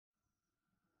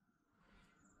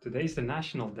Today is the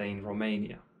National Day in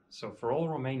Romania, so for all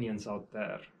Romanians out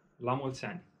there, la mulți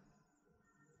ani!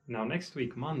 Now next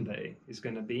week, Monday, is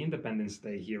going to be Independence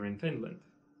Day here in Finland,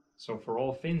 so for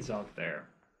all Finns out there,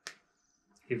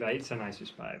 hyvää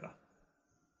itsenäisyyspäivä.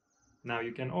 Now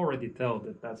you can already tell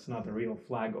that that's not a real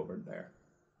flag over there.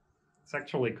 It's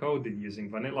actually coded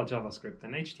using vanilla JavaScript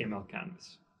and HTML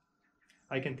canvas.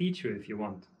 I can teach you if you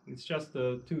want. It's just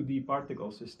a 2D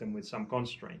particle system with some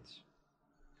constraints.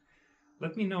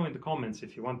 Let me know in the comments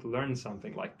if you want to learn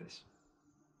something like this.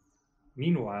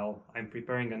 Meanwhile, I'm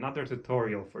preparing another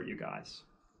tutorial for you guys.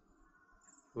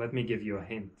 Let me give you a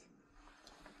hint.